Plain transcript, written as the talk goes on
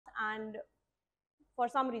and for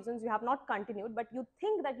some reasons you have not continued, but you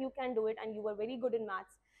think that you can do it and you were very good in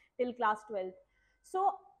maths till class 12th.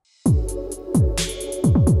 So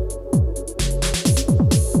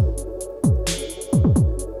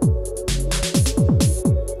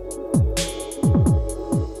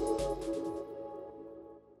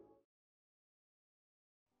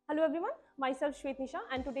hello everyone, myself SHWETNISHA,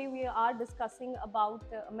 and today we are discussing about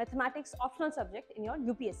mathematics optional subject in your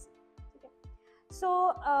UPSC. Okay.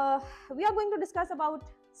 So we are going to discuss about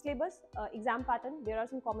syllabus, exam pattern. There are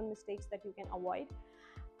some common mistakes that you can avoid,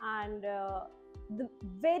 and the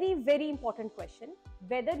very important question,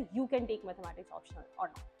 whether you can take mathematics optional or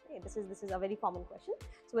not. Okay, this is a very common question,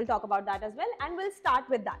 so we'll talk about that as well, and we'll start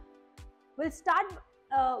with that. We'll start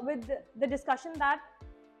with the discussion that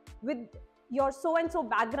with your so-and-so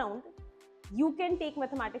background, you can take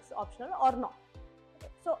mathematics optional or not.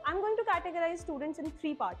 Okay. So I'm going to categorize students in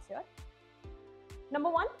three parts here. Number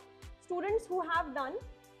one, students who have done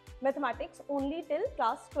mathematics only till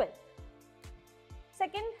class 12.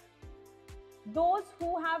 Second, those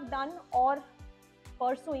who have done or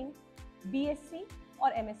pursuing B.Sc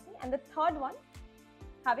or M.Sc. And the third one,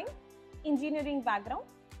 having engineering background,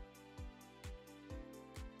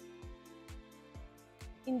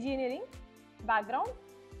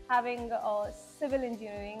 having civil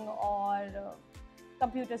engineering or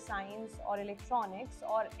computer science or electronics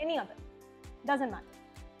or any other, doesn't matter,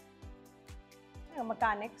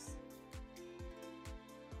 mechanics.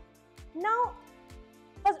 Now,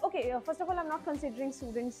 first of all, I'm not considering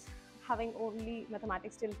students having only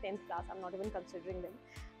mathematics till 10th class. I'm not even considering them.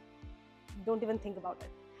 Don't even think about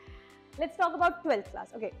it. Let's talk about 12th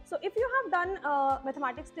class. Okay, so if you have done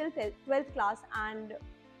mathematics till 12th class and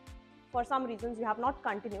for some reasons you have not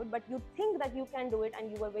continued, but you think that you can do it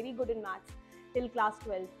and you were very good in maths till class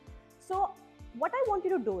 12. So what I want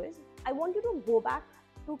you to do is, I want you to go back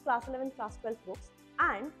to class 11, class 12 books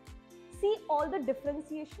and see all the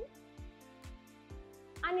differentiation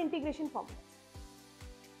and integration formulas.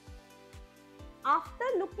 After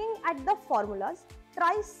looking at the formulas,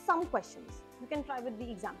 try some questions. You can try with the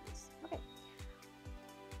examples. Okay.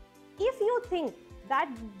 If you think that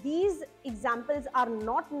these examples are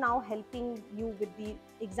not now helping you with the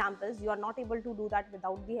examples, you are not able to do that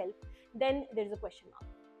without the help, then there is a question mark.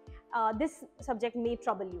 This subject may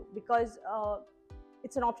trouble you because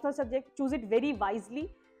it's an optional subject. Choose it very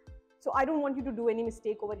wisely. So I don't want you to do any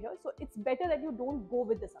mistake over here. So it's better that you don't go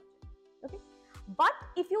with the subject. Okay. But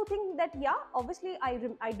if you think that, yeah, obviously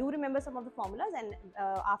I do remember some of the formulas, and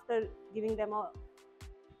after giving them a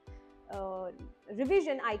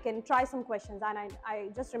revision, I can try some questions, and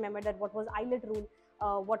I just remember that what was Eilert rule,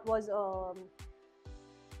 what was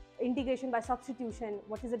integration by substitution,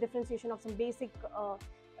 what is the differentiation of some basic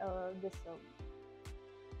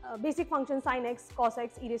basic functions, sin x, cos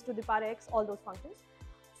x, e raised to the power x, all those functions.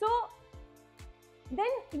 So then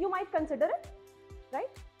you might consider it, right?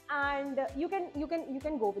 And you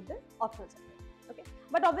can go with the optional subject. Okay,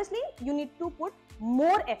 but obviously you need to put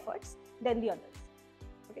more efforts than the others.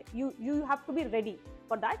 Okay, you have to be ready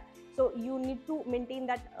for that. So you need to maintain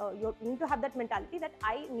that, you need to have that mentality that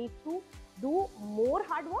I need to do more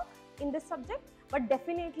hard work in this subject, but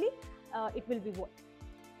definitely it will be worth.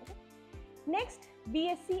 Okay. Next,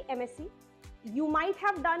 B.Sc, M.Sc. You might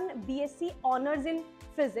have done B.Sc honors in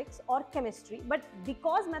physics or chemistry, but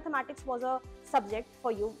because mathematics was a subject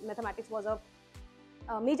for you, mathematics was a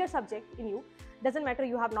major subject in you, doesn't matter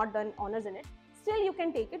you have not done honors in it, still you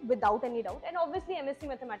can take it without any doubt, and obviously M.Sc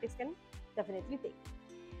mathematics can definitely take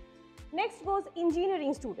it. Next goes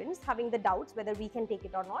engineering students having the doubts whether we can take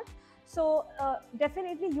it or not. So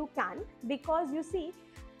definitely you can, because you see,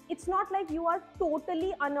 it's not like you are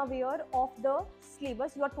totally unaware of the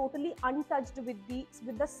syllabus, you are totally untouched with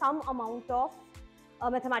the some amount of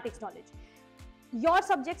mathematics knowledge. Your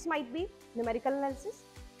subjects might be numerical analysis,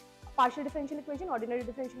 partial differential equation, ordinary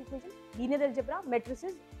differential equation, linear algebra,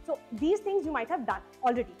 matrices. So these things you might have done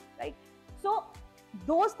already, right? So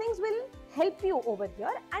those things will help you over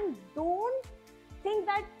here, and don't think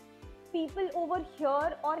that people over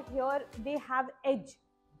here or here, they have edge.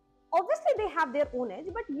 Obviously they have their own edge,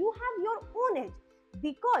 but you have your own edge,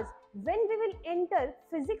 because when we will enter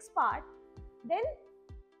physics part, then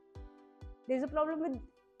there is a problem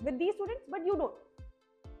with these students, but you don't.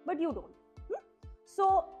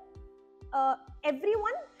 So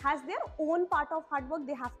everyone has their own part of hard work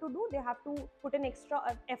they have to do. They have to put an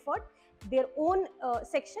extra effort, their own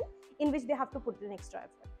section in which they have to put an extra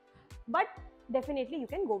effort. But definitely you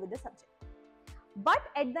can go with the subject. But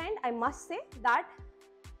at the end, I must say that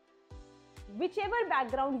whichever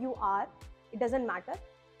background you are, it doesn't matter.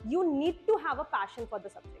 You need to have a passion for the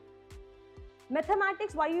subject.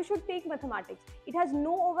 Mathematics, why you should take mathematics? It has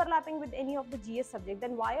no overlapping with any of the GS subject.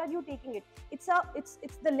 Then why are you taking it? It's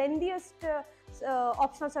the lengthiest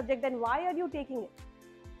optional subject. Then why are you taking it?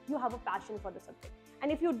 You have a passion for the subject,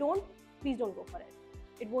 and if you don't, please don't go for it.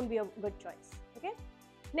 It won't be a good choice. Okay.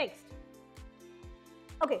 Next.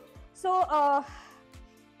 Okay. So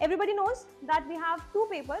everybody knows that we have two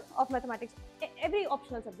papers of mathematics. Every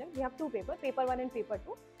optional subject we have two papers, paper 1 and paper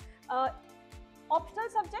 2. Optional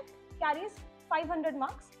subject carries 500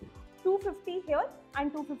 marks, 250 here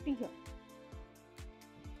and 250 here.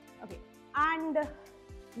 Okay, and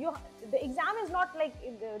the exam is not like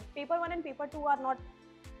the paper 1 and paper 2 are not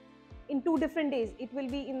in 2 different days. It will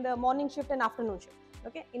be in the morning shift and afternoon shift.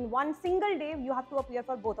 Okay, in one single day you have to appear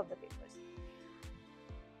for both of the papers.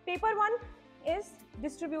 Paper 1 is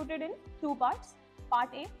distributed in 2 parts, part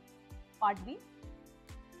A, part B,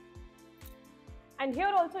 and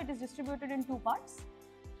here also it is distributed in 2 parts,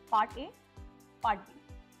 part A, part B.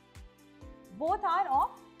 Both are of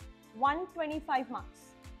 125 marks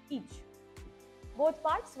each. Both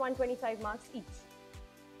parts 125 marks each.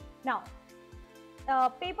 Now,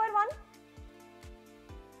 paper 1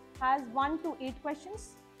 has 1 to 8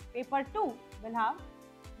 questions. Paper 2 will have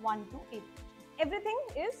 1 to 8 questions. Everything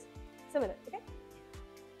is similar. Okay.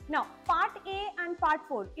 Now, part A and part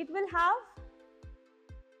 4, it will have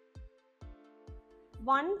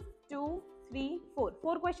 1, 2, 3, 4.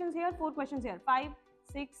 4 questions here, 4 questions here. 5,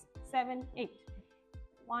 6, 7, 8.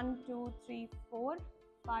 1, 2, 3, 4,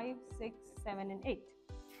 5, 6, 7 and 8.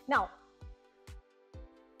 Now,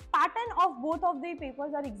 pattern of both of the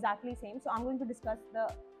papers are exactly same. So, I'm going to discuss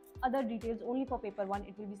the other details only for paper 1.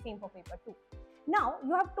 It will be same for paper 2. Now,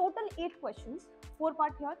 you have total 8 questions. 4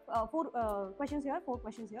 part here, 4 questions here, 4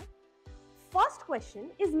 questions here. First question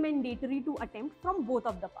is mandatory to attempt from both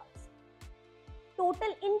of the parts.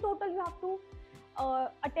 In total you have to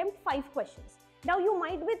attempt 5 questions. Now you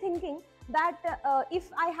might be thinking that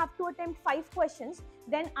if I have to attempt 5 questions,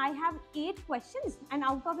 then I have 8 questions and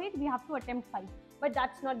out of 8 we have to attempt 5. But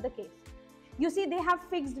that's not the case. You see, they have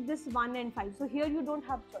fixed this 1 and 5. So here you don't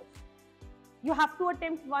have choice. You have to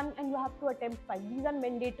attempt 1 and you have to attempt 5. These are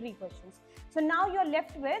mandatory questions. So now you're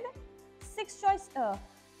left with 6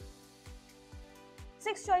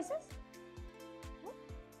 choices.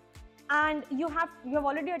 And you have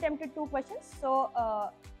already attempted 2 questions. So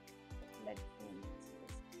let me see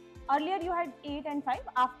this. Earlier you had 8 and 5.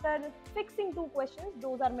 After fixing 2 questions,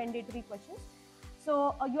 those are mandatory questions.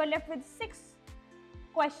 So you are left with 6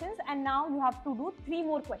 questions, and now you have to do 3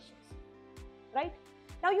 more questions, right?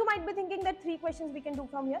 Now you might be thinking that 3 questions we can do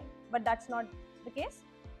from here, but that's not the case.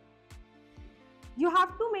 You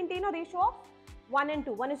have to maintain a ratio of 1 and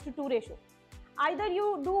 2, 1:2 ratio. Either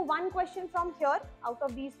you do 1 question from here out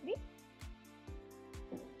of these 3.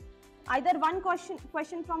 Either 1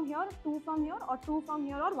 question from here, 2 from here, or 2 from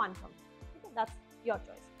here, or 1 from here. Okay, that's your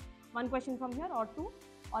choice. 1 question from here, or 2,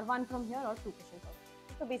 or 1 from here, or 2 questions from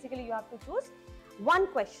here. So basically, you have to choose 1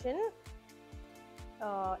 question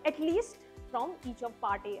at least from each of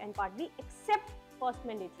part A and part B, except first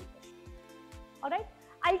mandatory question. All right.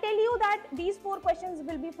 I'll tell you that these 4 questions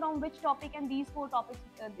will be from which topic, and these 4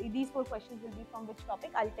 questions will be from which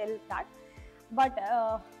topic. I'll tell that. But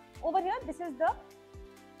over here, this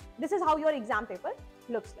is how your exam paper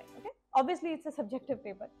looks like. Okay. Obviously, it's a subjective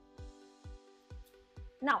paper.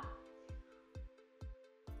 Now,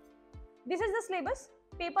 this is the syllabus.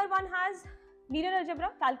 Paper 1 has linear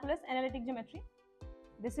algebra, calculus, analytic geometry.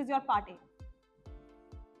 This is your part A.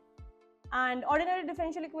 And ordinary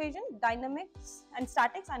differential equation, dynamics and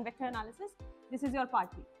statics, and vector analysis. This is your part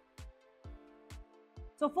B.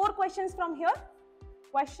 So 4 questions from here,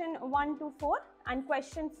 question 1 to 4, and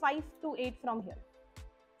question 5 to 8 from here.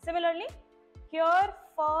 Similarly, here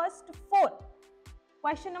first 4.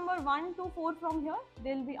 Question number 1 to 4 from here,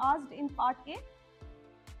 they will be asked in part A,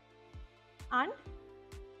 and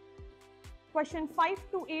question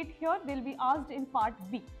 5 to 8 here, they will be asked in part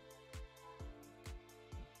B.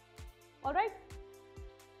 All right.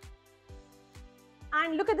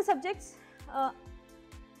 And look at the subjects.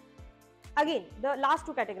 Again, the last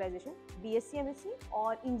 2 categorization, BSc, MSc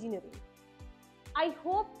or engineering. I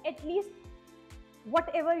hope at least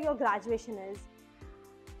whatever your graduation is,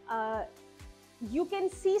 you can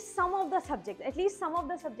see some of the subjects, at least some of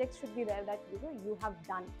the subjects should be there that you have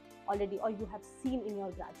done already or you have seen in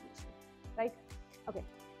your graduation, right? Okay,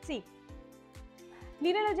 see,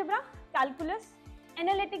 linear algebra, calculus,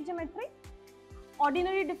 analytic geometry,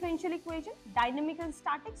 ordinary differential equation, dynamical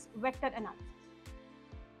statics, vector analysis.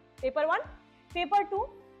 Paper 1, paper 2,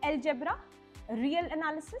 algebra, real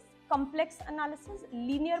analysis, complex analysis,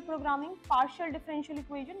 linear programming, partial differential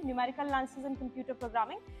equation, numerical analysis and computer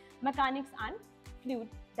programming, mechanics and fluid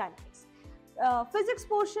dynamics. Physics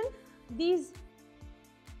portion, these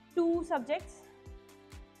two subjects,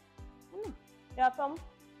 they are from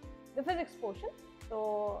the physics portion.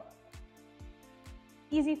 So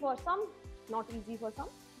easy for some, not easy for some,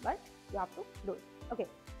 but you have to do it. Okay.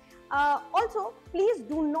 Also, please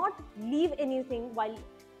do not leave anything while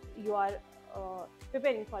you are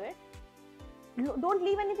preparing for it. Don't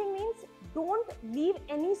leave anything means don't leave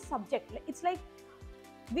any subject. It's like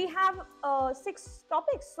we have 6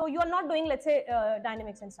 topics, so you are not doing, let's say,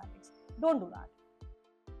 dynamics and statics. Don't do that.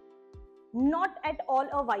 Not at all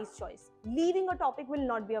a wise choice. Leaving a topic will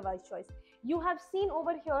not be a wise choice. You have seen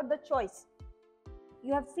over here the choice.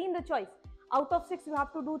 You have seen the choice. Out of 6, you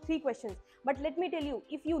have to do 3 questions. But let me tell you,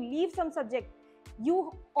 if you leave some subject,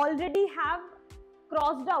 you already have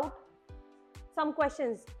crossed out some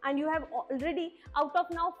questions, and you have already, out of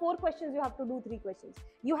now 4 questions, you have to do 3 questions.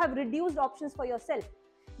 You have reduced options for yourself.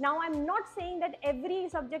 Now, I'm not saying that every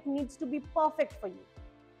subject needs to be perfect for you,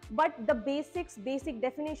 but the basics, basic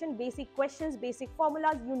definition, basic questions, basic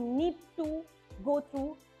formulas, you need to go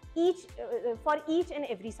through for each and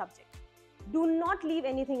every subject. Do not leave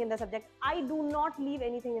anything in the subject. I do not leave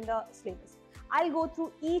anything in the syllabus. I'll go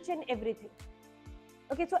through each and everything.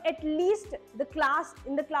 Okay, so at least the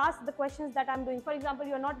questions that I'm doing, for example,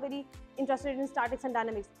 you're not very interested in statics and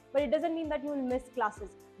dynamics, but it doesn't mean that you will miss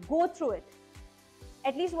classes. Go through it.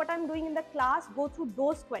 At least what I'm doing in the class, go through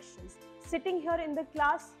those questions. Sitting here in the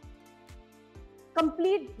class,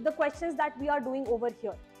 complete the questions that we are doing over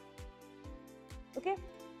here. Okay,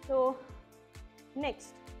 so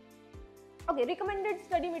next. Okay, recommended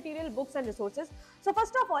study material, books and resources. So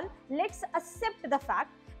first of all, let's accept the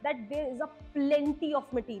fact that there is a plenty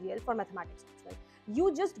of material for mathematics. Right?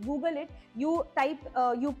 You just Google it, you type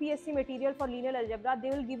UPSC material for linear algebra, they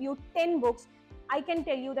will give you 10 books. I can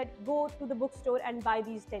tell you that go to the bookstore and buy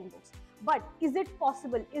these 10 books. But is it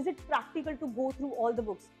possible? Is it practical to go through all the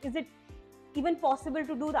books? Is it even possible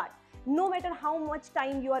to do that? No matter how much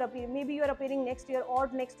time you are appearing, maybe you are appearing next year or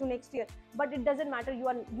next to next year, but it doesn't matter.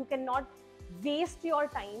 You cannot waste your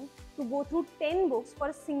time to go through 10 books for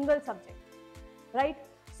a single subject, right?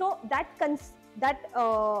 So that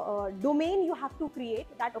domain you have to create,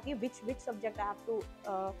 that okay, which subject I have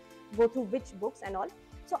to go through which books and all.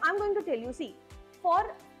 So I'm going to tell you, see,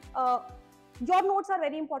 for your notes are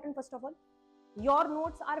very important. First of all, your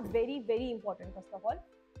notes are very, very important. First of all,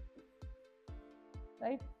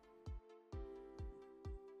 right?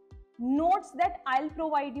 Notes that I'll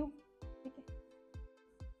provide you, okay?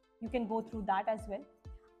 You can go through that as well.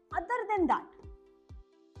 Other than that,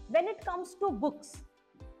 when it comes to books,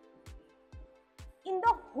 in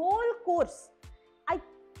the whole course,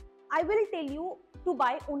 I will tell you to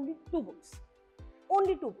buy only 2 books.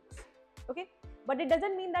 Only 2 books, okay? But it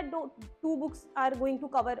doesn't mean that 2 books are going to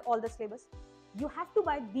cover all the syllabus. You have to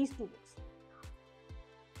buy these 2 books.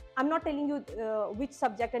 I'm not telling you which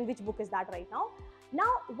subject and which book is that right now. Now,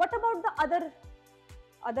 what about the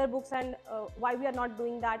other books and why we are not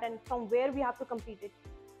doing that and from where we have to complete it?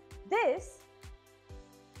 This,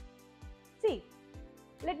 see,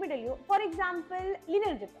 let me tell you, for example, linear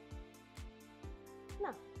algebra. No,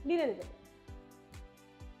 linear algebra.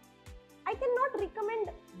 I cannot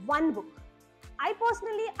recommend one book. I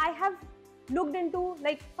personally, I have looked into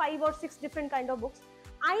like 5 or 6 different kind of books.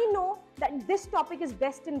 I know that this topic is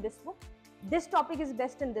best in this book. This topic is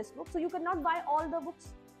best in this book. So you cannot buy all the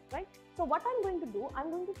books, right? So what I'm going to do, I'm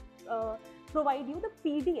going to provide you the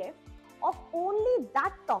PDF of only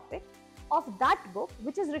that topic of that book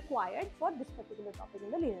which is required for this particular topic in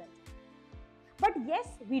the linear algebra. But yes,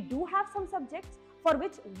 we do have some subjects for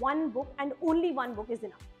which one book and only one book is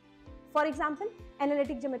enough. For example,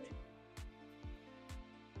 analytic geometry.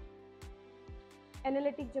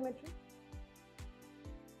 Analytic geometry.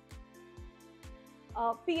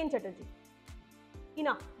 P.N. Chatterjee.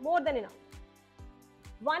 Enough, more than enough.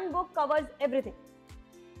 One book covers everything.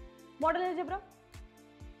 Model algebra.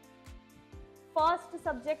 First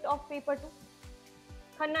subject of paper 2.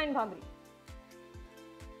 Khanna and Bhamri.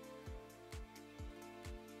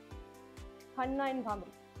 Khanna and Bhamri.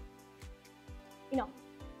 Enough.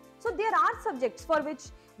 So there are subjects for which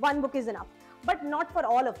one book is enough, but not for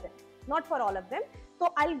all of them. Not for all of them.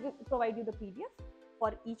 So I'll provide you the PDF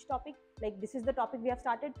for each topic. Like this is the topic we have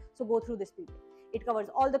started, so go through this PDF. It covers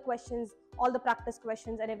all the questions, all the practice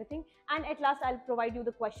questions and everything. And at last, I'll provide you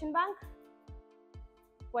the question bank.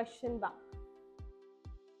 Question bank.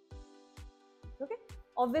 Okay.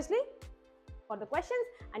 Obviously, for the questions,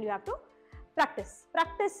 and you have to practice.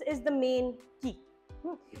 Practice is the main key.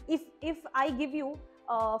 If I give you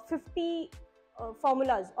 50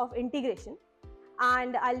 formulas of integration,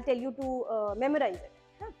 and I'll tell you to memorize it.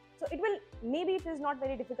 Huh? So maybe it is not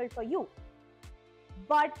very difficult for you,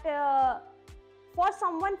 but for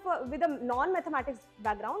someone with a non-mathematics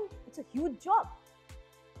background, it's a huge job.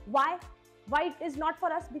 Why? Why it is not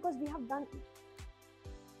for us? Because we have done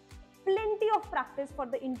plenty of practice for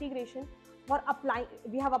the integration,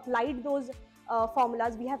 we have applied those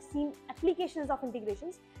formulas, we have seen applications of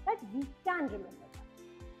integrations that we can remember that,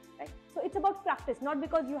 right? So it's about practice, not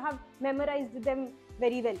because you have memorized them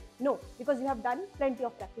very well. No, because you have done plenty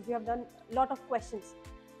of practice, you have done a lot of questions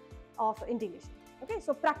of integration. Okay,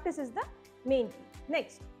 so practice is the main thing.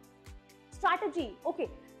 Next, strategy. Okay,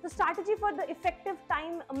 the strategy for the effective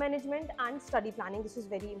time management and study planning. This is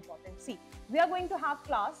very important. See, we are going to have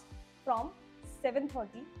class from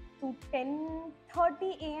 7:30 to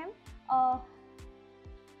 10:30 a.m.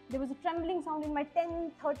 There was a trembling sound in my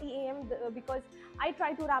 10:30 a.m. because I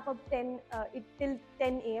try to wrap up it till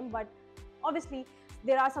 10 a.m. But obviously,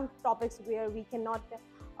 there are some topics where we cannot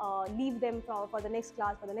leave them for the next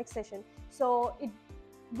class, for the next session. So it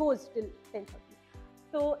goes till 10:30.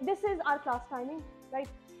 So this is our class timing, right?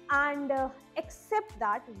 And except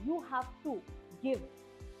that, you have to give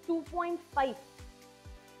 2.5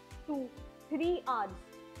 to 3 hours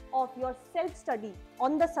of your self-study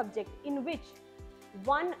on the subject, in which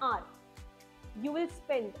 1 hour you will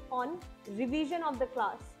spend on revision of the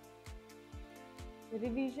class,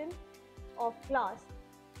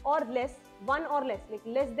 or less, 1 or less, like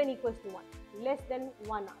less than equals to 1, less than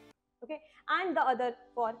 1 hour, okay? And the other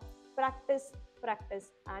for practice,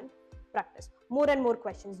 and practice. More and more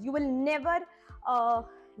questions. You will never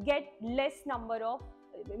get less number of,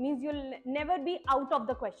 means you'll never be out of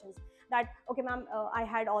the questions that, okay ma'am, I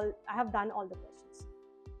have done all the questions.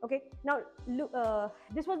 Okay, now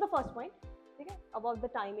this was the first point, okay, about the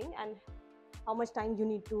timing and how much time you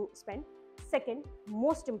need to spend. Second,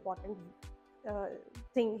 most important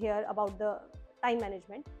thing here about the time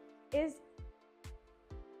management is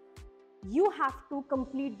you have to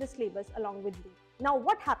complete the syllabus along with me. Now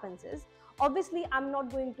what happens is, obviously I'm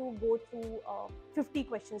not going to go through 50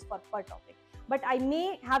 questions per topic, but I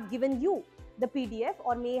may have given you the PDF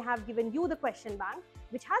or may have given you the question bank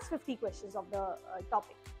which has 50 questions of the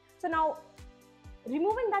topic. So now,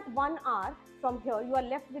 removing that 1 hour from here, you are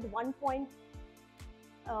left with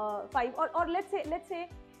 1.5, or let's say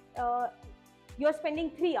you are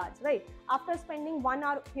spending 3 hours, right? After spending 1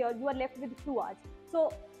 hour here, you are left with 2 hours.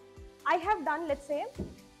 So I have done, let's say,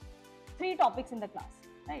 3 topics in the class,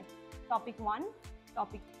 right? Topic 1,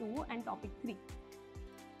 topic 2, and topic 3.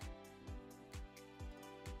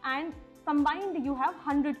 And combined, you have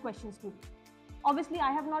 100 questions to do. Obviously,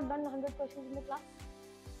 I have not done 100 questions in the class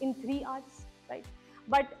in 3 hours, right?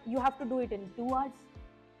 But you have to do it in 2 hours.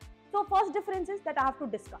 So first difference is that I have to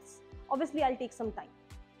discuss. Obviously, I'll take some time,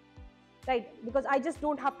 right? Because I just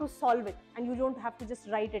don't have to solve it, and you don't have to just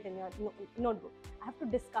write it in your notebook. I have to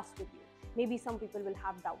discuss with you. Maybe some people will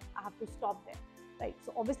have doubt. I have to stop there, right?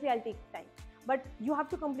 So obviously, I'll take time, but you have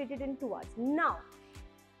to complete it in 2 hours. Now,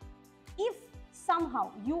 if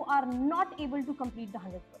somehow you are not able to complete the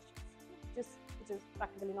 100 questions, which is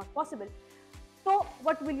practically not possible, so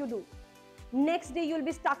what will you do? Next day, you'll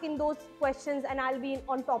be stuck in those questions, and I'll be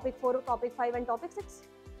on topic 4, topic 5, and topic 6.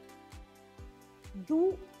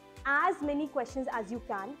 Do as many questions as you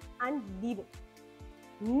can and leave it.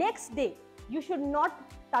 Next day, you should not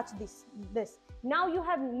touch this. Now you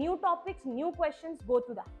have new topics, new questions, go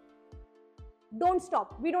to that. Don't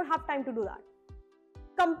stop. We don't have time to do that.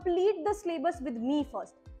 Complete the syllabus with me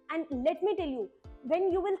first. And let me tell you,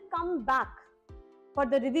 when you will come back for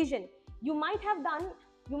the revision, you might have done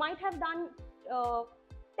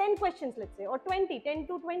 10 questions, let's say, or 10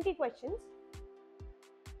 to 20 questions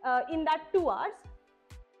in that 2 hours.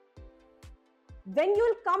 When you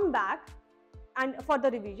will come back and for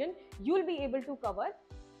the revision, you will be able to cover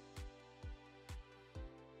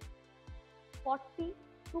 40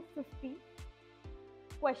 to 50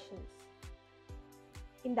 questions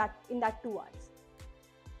in that 2 hours.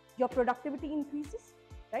 Your productivity increases,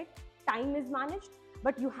 right? Time is managed,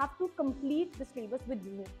 but you have to complete the syllabus with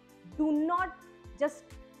me. Do not just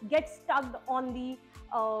get stuck on the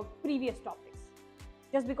previous topics.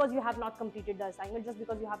 Just because you have not completed the assignment, just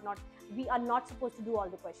because we are not supposed to do all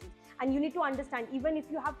the questions. And you need to understand, even if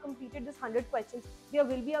you have completed this 100 questions, there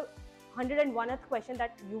will be a 101th question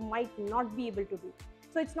that you might not be able to do.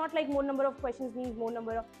 So it's not like more number of questions means more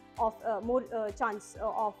number of more chance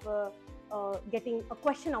of getting a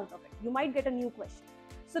question out of it. You might get a new question.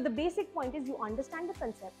 So the basic point is you understand the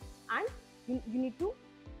concept, and you need to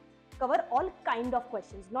cover all kind of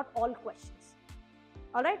questions, not all questions.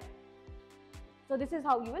 All right. So this is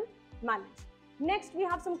how you will manage. Next, we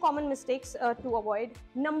have some common mistakes to avoid.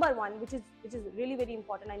 Number one, which is really very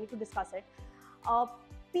important, I need to discuss it.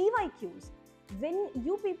 PYQs. When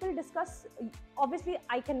you people discuss, obviously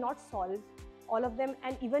I cannot solve all of them,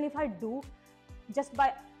 and even if I do, just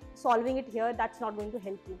by solving it here, that's not going to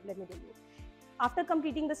help you, let me tell you. After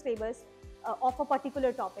completing the syllabus of a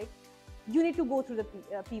particular topic, you need to go through the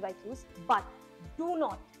PYQs, but do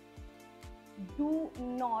not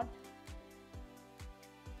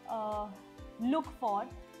look for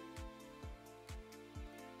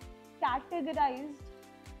categorized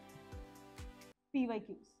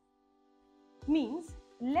PYQs. Means,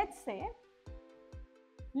 let's say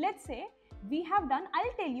we have done,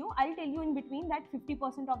 I'll tell you in between that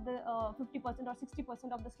 50% of the 50% or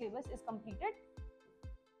 60% of the syllabus is completed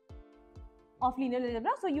of linear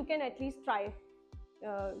algebra, so you can at least try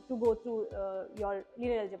to go through your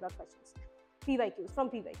linear algebra questions, PYQs, from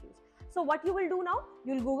PYQs. So what you will do now,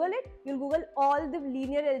 you'll Google it, you'll Google all the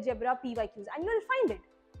linear algebra PYQs, and you'll find it.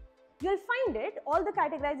 You'll find it, all the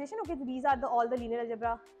categorization, okay, these are all the linear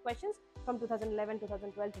algebra questions from 2011,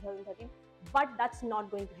 2012, 2013, but that's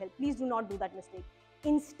not going to help. Please do not do that mistake.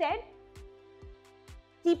 Instead,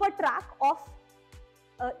 keep a track of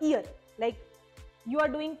year, like you are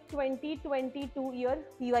doing 2022 year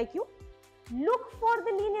PYQ, look for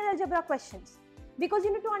the linear algebra questions, because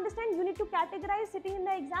you need to understand, you need to categorize sitting in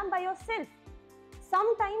the exam by yourself.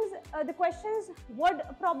 Sometimes the questions, word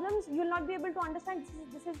problems, you will not be able to understand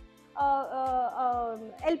this is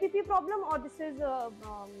LPP problem or this is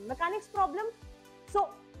mechanics problem. So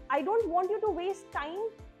I don't want you to waste time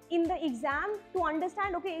in the exam to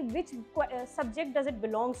understand, okay, which subject does it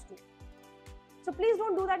belongs to. So please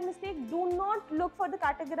don't do that mistake. Do not look for the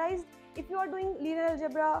categorized. If you are doing linear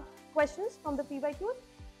algebra questions from the PYQs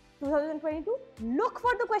 2022, look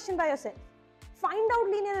for the question by yourself. Find out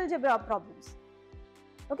linear algebra problems.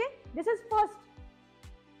 Okay, this is first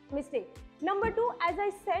mistake. Number two, as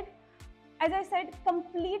I said,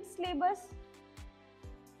 complete syllabus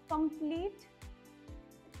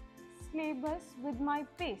with my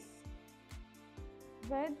pace,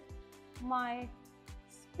 with my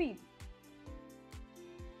speed.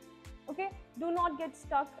 Okay, do not get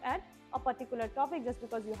stuck at a particular topic just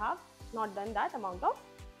because you have not done that amount of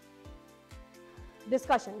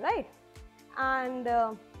discussion, right? And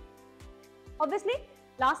obviously,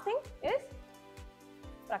 last thing is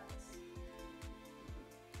practice.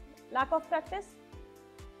 Lack of practice,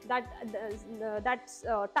 that's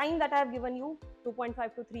time that I have given you,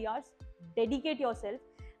 2.5 to 3 hours. Dedicate yourself.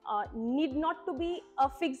 Need not to be a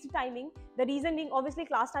fixed timing. The reason being, obviously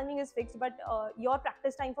class timing is fixed, but your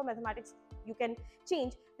practice time for mathematics you can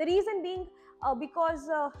change. The reason being because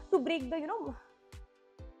to break the,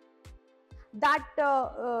 that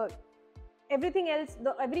everything else,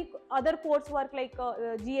 every other coursework like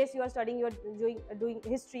GS you are studying, you are doing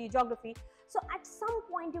history, geography. So at some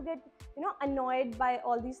point you get annoyed by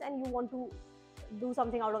all these and you want to do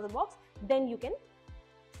something out of the box, then you can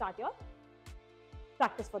start your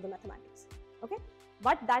practice for the mathematics. Okay,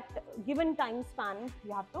 but that given time span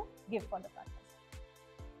you have to give for the practice.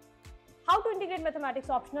 How to integrate mathematics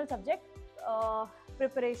optional subject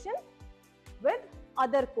preparation with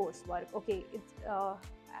other coursework? Okay, it's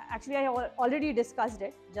actually I already discussed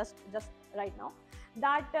it just right now,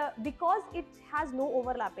 that because it has no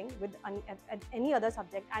overlapping with any other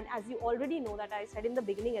subject, and as you already know that I said in the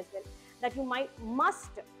beginning as well, that you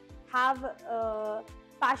must have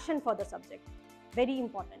passion for the subject, very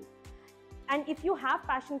important. And if you have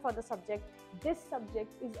passion for the subject, this subject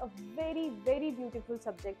is a very, very beautiful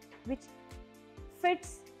subject which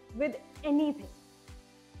fits with anything.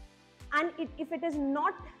 And if it is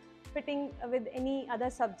not fitting with any other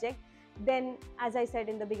subject, then as I said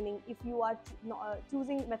in the beginning, if you are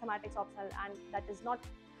choosing mathematics optional and that is not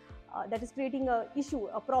that is creating a issue,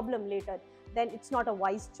 a problem later, then it's not a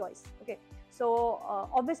wise choice. Okay, so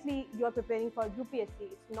obviously you are preparing for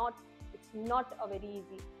UPSC. It's not a very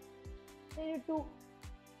easy. So you need to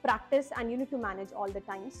practice and you need to manage all the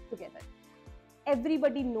times together.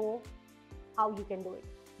 Everybody know how you can do it.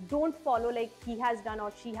 Don't follow like he has done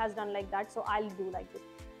or she has done like that, so I'll do like this.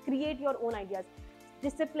 Create your own ideas.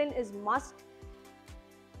 Discipline is must.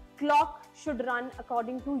 Clock should run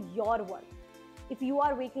according to your work. If you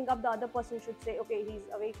are waking up, the other person should say, okay, he's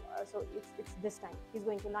awake, so it's this time. He's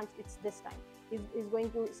going to lunch, it's this time. He's going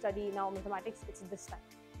to study now mathematics, it's this time.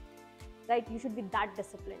 Right? You should be that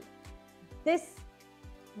disciplined. This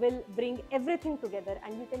will bring everything together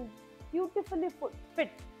and you can beautifully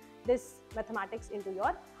fit this mathematics into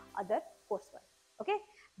your other coursework. Okay,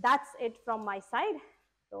 that's it from my side.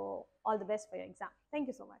 So all the best for your exam. Thank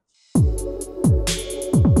you so much.